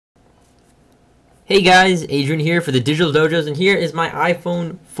Hey guys, Adrian here for the Digital Dojos, and here is my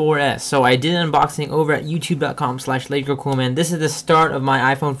iPhone 4S. So I did an unboxing over at youtube.com/LakeGirlCoolman. This is the start of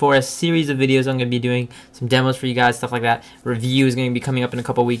my iPhone 4S series of videos. I'm going to be doing some demos for you guys, stuff like that. Review is going to be coming up in a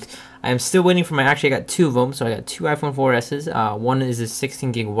couple weeks. I am still waiting for actually I got two of them, so I got two iPhone 4Ss. One is a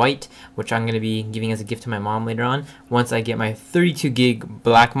 16 gig white, which I'm going to be giving as a gift to my mom later on, once I get my 32 gig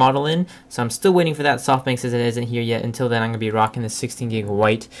black model in. So I'm still waiting for that. SoftBank says it isn't here yet. Until then, I'm going to be rocking the 16 gig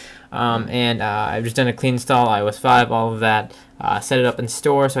white. I've just done a clean install, iOS 5, all of that. Set it up in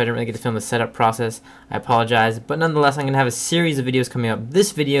store, so I didn't really get to film the setup process. I apologize, but nonetheless, I'm going to have a series of videos coming up.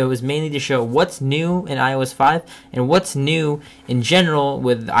 This video is mainly to show what's new in iOS 5 and what's new in general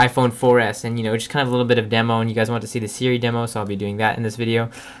with the iPhone 4S, and just kind of a little bit of demo, and you guys want to see the Siri demo, so I'll be doing that in this video.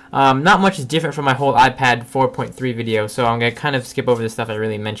 Not much is different from my whole iPad 4.3 video, so I'm going to kind of skip over the stuff I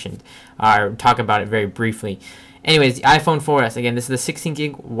really mentioned, or talk about it very briefly. Anyways, the iPhone 4S, again, this is the 16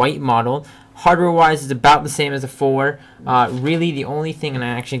 gig white model. Hardware-wise, it's about the same as the 4. Really, the only thing, and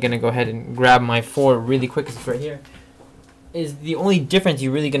I'm actually going to go ahead and grab my 4 really quick, because it's right here, is the only difference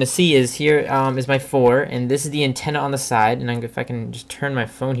you're really going to see is here is my 4, and this is the antenna on the side. And if I can just turn my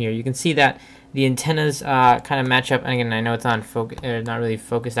phone here, you can see that the antennas kind of match up. And again, I know it's on not really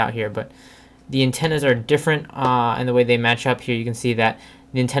focused out here, but the antennas are different in the way they match up here. You can see that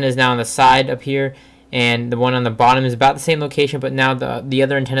the antenna is now on the side up here, and the one on the bottom is about the same location, but now the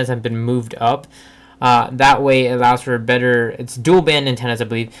other antennas have been moved up. That way it allows for better, it's dual band antennas, I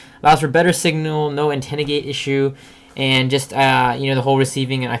believe, allows for better signal, no antenna gate issue, and just the whole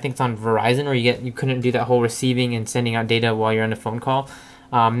receiving. And I think it's on Verizon where you couldn't do that whole receiving and sending out data while you're on a phone call.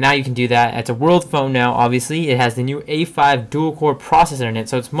 Now you can do that. It's a world phone now, obviously. It has the new A5 dual core processor in it,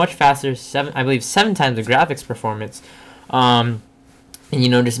 so it's much faster, I believe 7 times the graphics performance.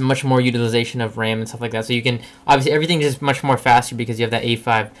 And just much more utilization of RAM and stuff like that. So you can, obviously everything's just much more faster because you have that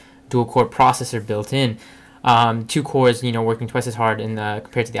A5 dual core processor built in. 2 cores, working twice as hard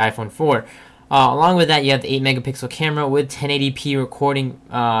compared to the iPhone 4. Along with that, you have the 8 megapixel camera with 1080p recording,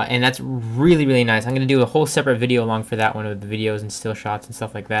 and that's really, really nice. I'm going to do a whole separate video along for that one with the videos and still shots and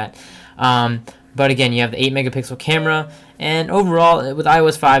stuff like that. But again, you have the 8 megapixel camera, and overall, with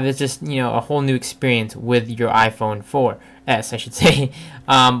iOS 5, it's just, a whole new experience with your iPhone 4S, I should say.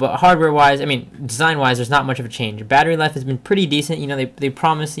 But hardware-wise, design-wise, there's not much of a change. Battery life has been pretty decent. They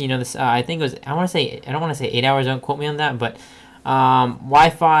promised, this, I think it was, I don't want to say 8 hours, don't quote me on that, but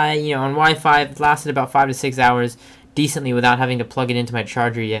Wi-Fi, on Wi-Fi, it lasted about 5 to 6 hours decently without having to plug it into my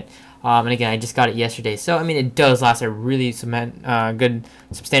charger yet. And again, I just got it yesterday, so it does last a really good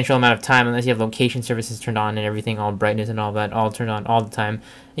substantial amount of time, unless you have location services turned on and everything, all brightness and all that, all turned on all the time.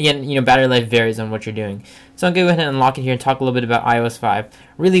 Again, battery life varies on what you're doing. So I'm going to go ahead and unlock it here and talk a little bit about iOS 5.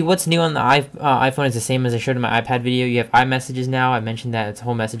 Really, what's new on the iPhone is the same as I showed in my iPad video. You have iMessages now. I mentioned that it's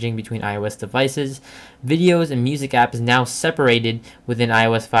whole messaging between iOS devices. Videos and music app is now separated within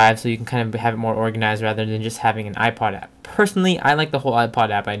iOS 5, so you can kind of have it more organized rather than just having an iPod app. Personally, I like the whole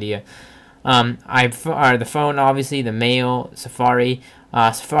iPod app idea. The phone, obviously, the Mail, Safari.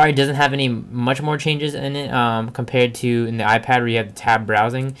 Safari doesn't have much more changes in it compared to in the iPad where you have the tab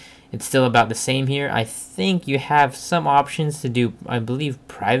browsing. It's still about the same here. I think you have some options to do, I believe,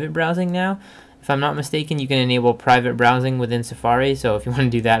 private browsing now. If I'm not mistaken, you can enable private browsing within Safari. So if you want to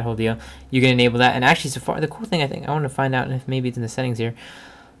do that whole deal, you can enable that. And actually, Safari, the cool thing, I want to find out if maybe it's in the settings here.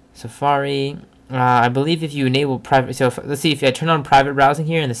 Safari, I believe if you enable private, so let's see, if I turn on private browsing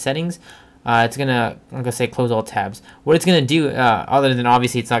here in the settings, it's gonna, I'm gonna say close all tabs. What it's gonna do, other than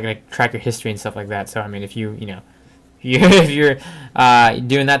obviously it's not gonna track your history and stuff like that. So if you if you're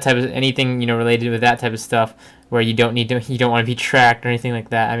doing that type of anything related with that type of stuff where you don't want to be tracked or anything like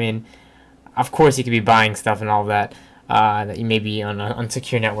that, of course you could be buying stuff and all that that you may be on an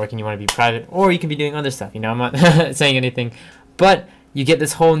unsecure network and you want to be private, or you can be doing other stuff. I'm not saying anything, but you get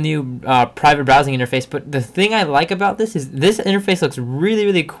this whole new private browsing interface. But the thing I like about this is this interface looks really,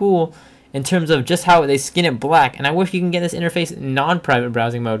 really cool in terms of just how they skin it black. And I wish you can get this interface in non-private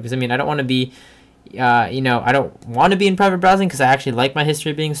browsing mode, because I don't want to be I don't want to be in private browsing because I actually like my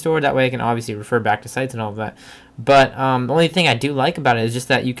history being stored. That way I can obviously refer back to sites and all of that. But the only thing I do like about it is just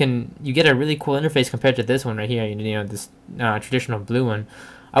that you get a really cool interface compared to this one right here. This traditional blue one.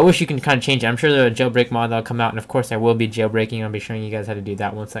 I wish you can kind of change it. I'm sure there's a jailbreak mod that'll come out, and of course I will be jailbreaking. I'll be showing you guys how to do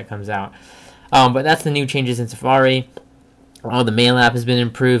that once that comes out. But that's the new changes in Safari. The Mail app has been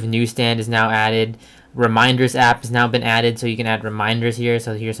improved. Newsstand is now added. Reminders app has now been added, so you can add reminders here.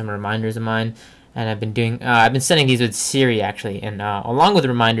 So here's some reminders of mine. And I've been setting these with Siri actually, and along with the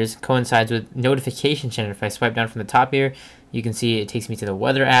reminders coincides with notification center. If I swipe down from the top here, you can see it takes me to the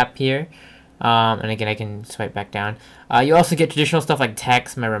weather app here. And again, I can swipe back down. You also get traditional stuff like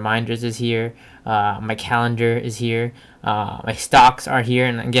text. My reminders is here. My calendar is here. My stocks are here.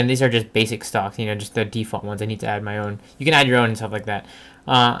 And again, these are just basic stocks, you know, just the default ones. I need to add my own. You can add your own and stuff like that.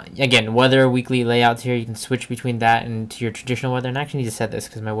 Again, weather, weekly layouts here. You can switch between that and to your traditional weather. And I actually need to set this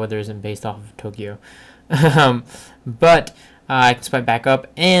because my weather isn't based off of Tokyo. But I can swipe back up,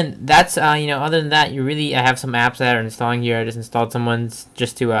 and that's you know, other than that, I have some apps that are installing here. I just installed some ones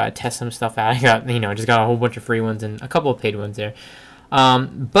just to test some stuff out. I got, you know, just got a whole bunch of free ones and a couple of paid ones there.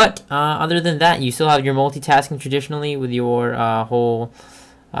 But other than that, you still have your multitasking traditionally with your whole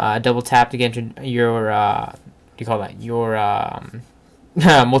double tap to get into your what do you call that, your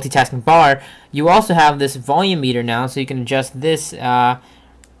multitasking bar. You also have this volume meter now, so you can adjust this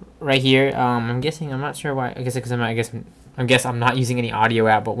right here. I'm guessing, I'm not sure why. I guess I'm not using any audio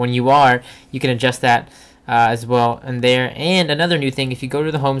app, but when you are, you can adjust that as well in there. And another new thing, if you go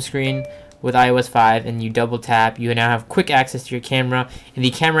to the home screen with iOS 5 and you double tap, you now have quick access to your camera. And the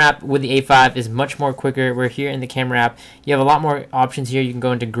camera app with the A5 is much more quicker. We're here in the camera app. You have a lot more options here. You can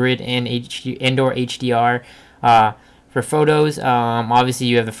go into grid and or HDR for photos. Obviously,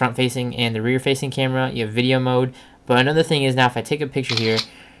 you have the front facing and the rear facing camera. You have video mode. But another thing is, now if I take a picture here,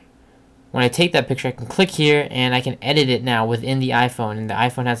 when I take that picture, I can click here and I can edit it now within the iPhone. And the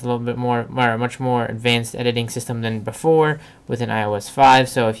iPhone has a little bit more, much more advanced editing system than before within iOS 5.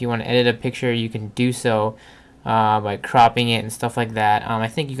 So if you want to edit a picture, you can do so by cropping it and stuff like that. I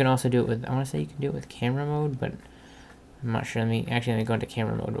think you can also do it with, I want to say you can do it with camera mode, but I'm not sure. Let me go into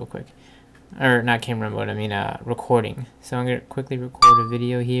camera mode real quick. Or not camera mode, I mean recording. So I'm going to quickly record a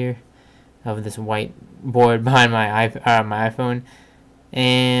video here of this white board behind my iPhone.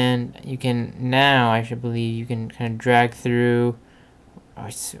 And you can now, I should believe, you can kind of drag through. Oh,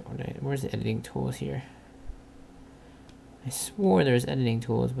 where's the editing tools here? I swore there's editing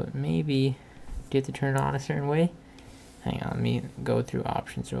tools, but maybe do you have to turn it on a certain way? Hang on, let me go through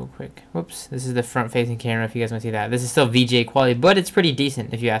options real quick. Whoops, this is the front-facing camera. If you guys want to see that, this is still VGA quality, but it's pretty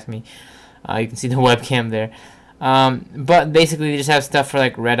decent if you ask me. You can see the webcam there. But basically they just have stuff for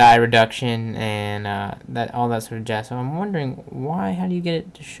like red eye reduction and all that sort of jazz. So I'm wondering how do you get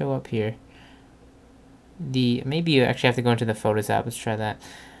it to show up here? Maybe you actually have to go into the Photos app. Let's try that.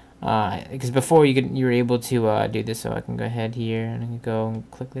 Because before you were able to do this. So I can go ahead here and I can go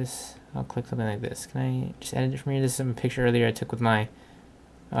and click this. I'll click something like this. Can I just edit it from here? This is a picture earlier I took with my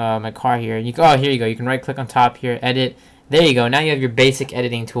my car here. Oh, here you go. You can right click on top here, edit. There you go. Now you have your basic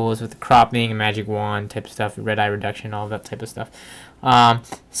editing tools with the cropping and magic wand type of stuff, red eye reduction, all that type of stuff.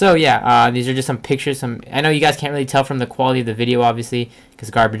 So yeah, these are just some pictures. I know you guys can't really tell from the quality of the video, obviously, because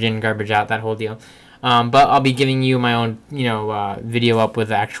garbage in, garbage out, that whole deal. But I'll be giving you my own, you know, video up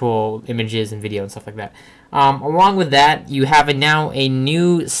with actual images and video and stuff like that. Along with that, you have now a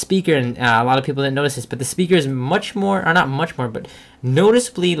new speaker, and a lot of people didn't notice this, but the speaker is much more, or not much more, but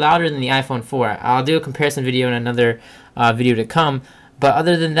noticeably louder than the iPhone 4. I'll do a comparison video in another video to come, but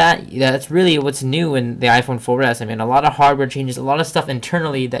other than that, that's really what's new in the iPhone 4S. I mean, a lot of hardware changes, a lot of stuff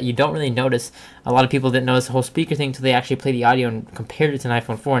internally that you don't really notice. A lot of people didn't notice the whole speaker thing until they actually play the audio and compared it to an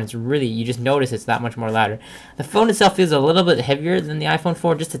iPhone 4, and it's really, you just notice it's that much more louder. The phone itself feels a little bit heavier than the iPhone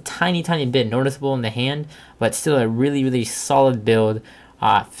 4, just a tiny bit noticeable in the hand, but still a really solid build.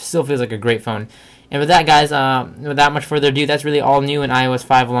 Still feels like a great phone. And with that, guys, without much further ado, that's really all new in iOS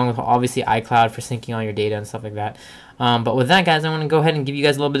 5, along with obviously iCloud for syncing all your data and stuff like that. But with that, guys, I want to go ahead and give you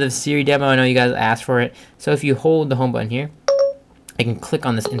guys a little bit of a Siri demo. I know you guys asked for it. So if you hold the home button here, I can click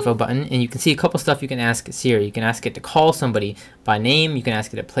on this info button, and you can see a couple stuff you can ask Siri. You can ask it to call somebody by name. You can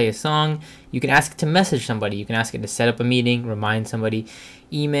ask it to play a song. You can ask it to message somebody. You can ask it to set up a meeting, remind somebody,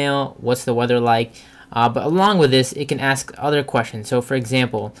 email, what's the weather like. But along with this, it can ask other questions. So for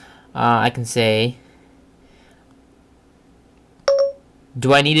example, I can say,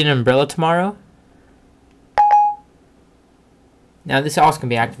 do I need an umbrella tomorrow? Now this also can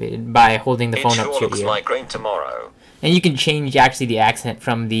be activated by holding the phone up to your ear. It sure looks like rain tomorrow. And you can change actually the accent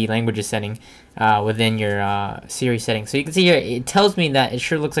from the languages setting within your Siri settings. So you can see here, it tells me that it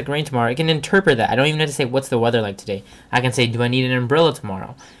sure looks like rain tomorrow. It can interpret that. I don't even have to say what's the weather like today. I can say, do I need an umbrella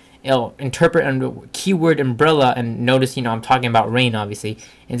tomorrow? It'll interpret under keyword umbrella, and notice, you know, I'm talking about rain, obviously.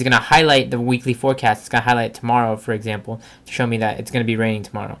 And it's going to highlight the weekly forecast. It's going to highlight tomorrow, for example, to show me that it's going to be raining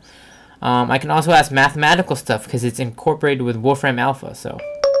tomorrow. I can also ask mathematical stuff because it's incorporated with Wolfram Alpha. So,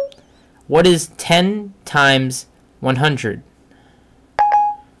 what is 10 times 100?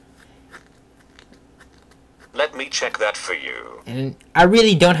 Let me check that for you. And I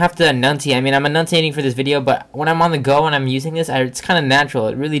really don't have to enunciate. I mean, I'm enunciating for this video, but when I'm on the go and I'm using this, it's kind of natural.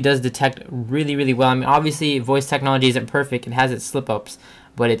 It really does detect really well. I mean, obviously, voice technology isn't perfect. It has its slip-ups.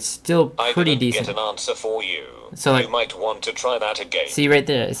 but it's still pretty decent. I didn't get an answer for you. So like, you might want to try that again. See right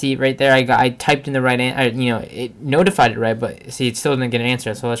there, I typed in the right answer, you know, it notified it right, but see, it still didn't get an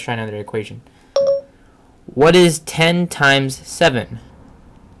answer, so let's try another equation. What is 10 times 7?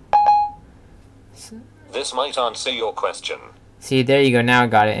 This might answer your question. See, there you go, now I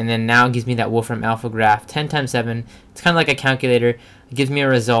got it, and then now it gives me that Wolfram Alpha graph. 10 times 7, it's kind of like a calculator. It gives me a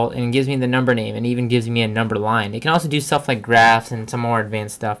result, and it gives me the number name, and even gives me a number line. It can also do stuff like graphs and some more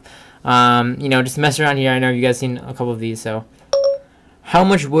advanced stuff. You know, just mess around here. I know you guys seen a couple of these, so. How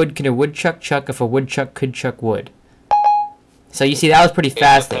much wood could a woodchuck chuck if a woodchuck could chuck wood? So you see, that was pretty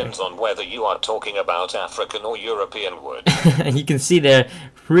fast there. It depends on whether you are talking about African or European wood. You can see there,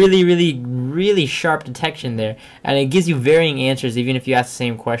 really sharp detection there, and it gives you varying answers even if you ask the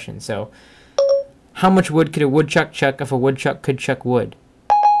same question. So, how much wood could a woodchuck chuck if a woodchuck could chuck wood?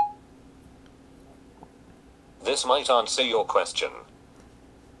 This might answer your question.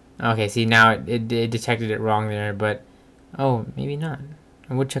 Okay, see, now it detected it wrong there, but oh, maybe not.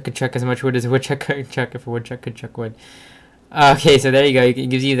 A woodchuck could chuck as much wood as a woodchuck could chuck if a woodchuck could chuck wood. Okay, so there you go. It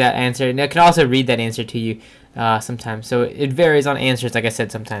gives you that answer. And it can also read that answer to you sometimes. So it varies on answers, like I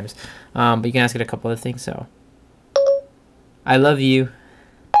said, sometimes. But you can ask it a couple of things. So, I love you.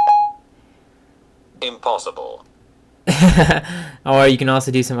 Impossible. Or you can also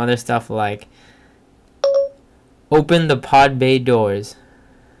do some other stuff like open the pod bay doors.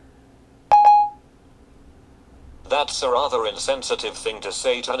 That's a rather insensitive thing to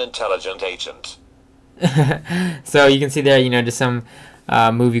say to an intelligent agent. So you can see there, you know, just some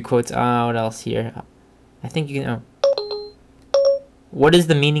movie quotes. What else here? I think you can. Oh. What is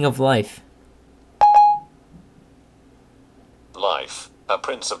the meaning of life? Life, a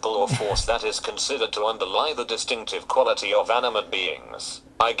principle or force that is considered to underlie the distinctive quality of animate beings.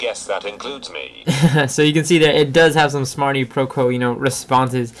 I guess that includes me. So you can see that it does have some smarty pro quo, you know,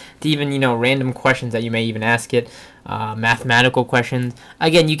 responses to even, you know, random questions that you may even ask it. Mathematical questions.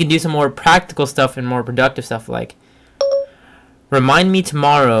 Again, you can do some more practical stuff and more productive stuff like remind me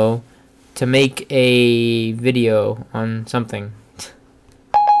tomorrow to make a video on something.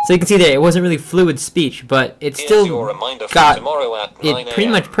 So you can see there, it wasn't really fluid speech, but it still got it pretty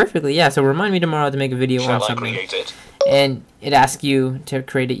much perfectly. Yeah, so remind me tomorrow to make a video on something. And it asks you to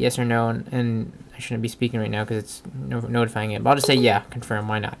create it, yes or no, and I shouldn't be speaking right now because it's notifying it. But I'll just say, yeah, confirm,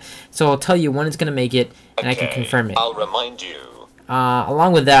 why not? So I'll tell you when it's going to make it, and I can confirm it. I'll remind you.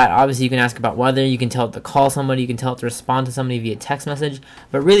 Along with that, obviously you can ask about weather, you can tell it to call somebody, you can tell it to respond to somebody via text message.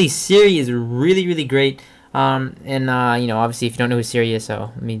 But really, Siri is really great. You know, obviously if you don't know who Siri is,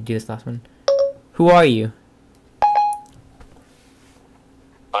 so let me do this last one. Who are you?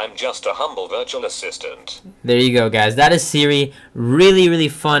 I'm just a humble virtual assistant. There you go, guys. That is Siri. Really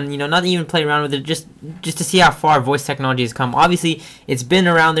fun. You know, not even play around with it, just to see how far voice technology has come. Obviously, it's been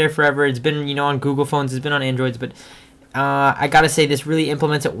around there forever. It's been, you know, on Google phones. It's been on Androids, but I gotta say this really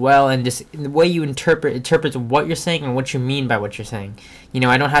implements it well, and just the way you interprets what you're saying and what you mean by what you're saying. You know,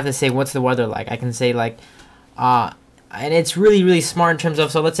 I don't have to say what's the weather like. I can say like, and it's really smart in terms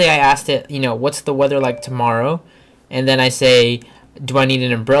of, so let's say I asked it, you know, what's the weather like tomorrow, and then I say, do I need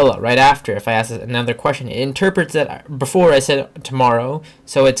an umbrella right after if I ask another question. It interprets that before I said tomorrow,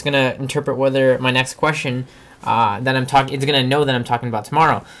 so it's gonna interpret whether my next question that I'm talking, it's gonna know that I'm talking about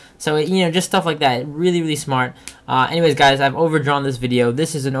tomorrow. So you know, just stuff like that. Really smart. Anyways, guys, I've overdrawn this video.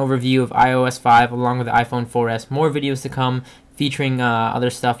 This is an overview of iOS 5 along with the iPhone 4S. More videos to come featuring other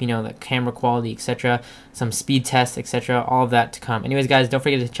stuff, you know, like camera quality, etc., some speed tests, etc., all of that to come. Anyways, guys, don't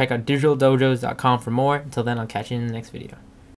forget to check out digitaldojos.com for more. Until then, I'll catch you in the next video.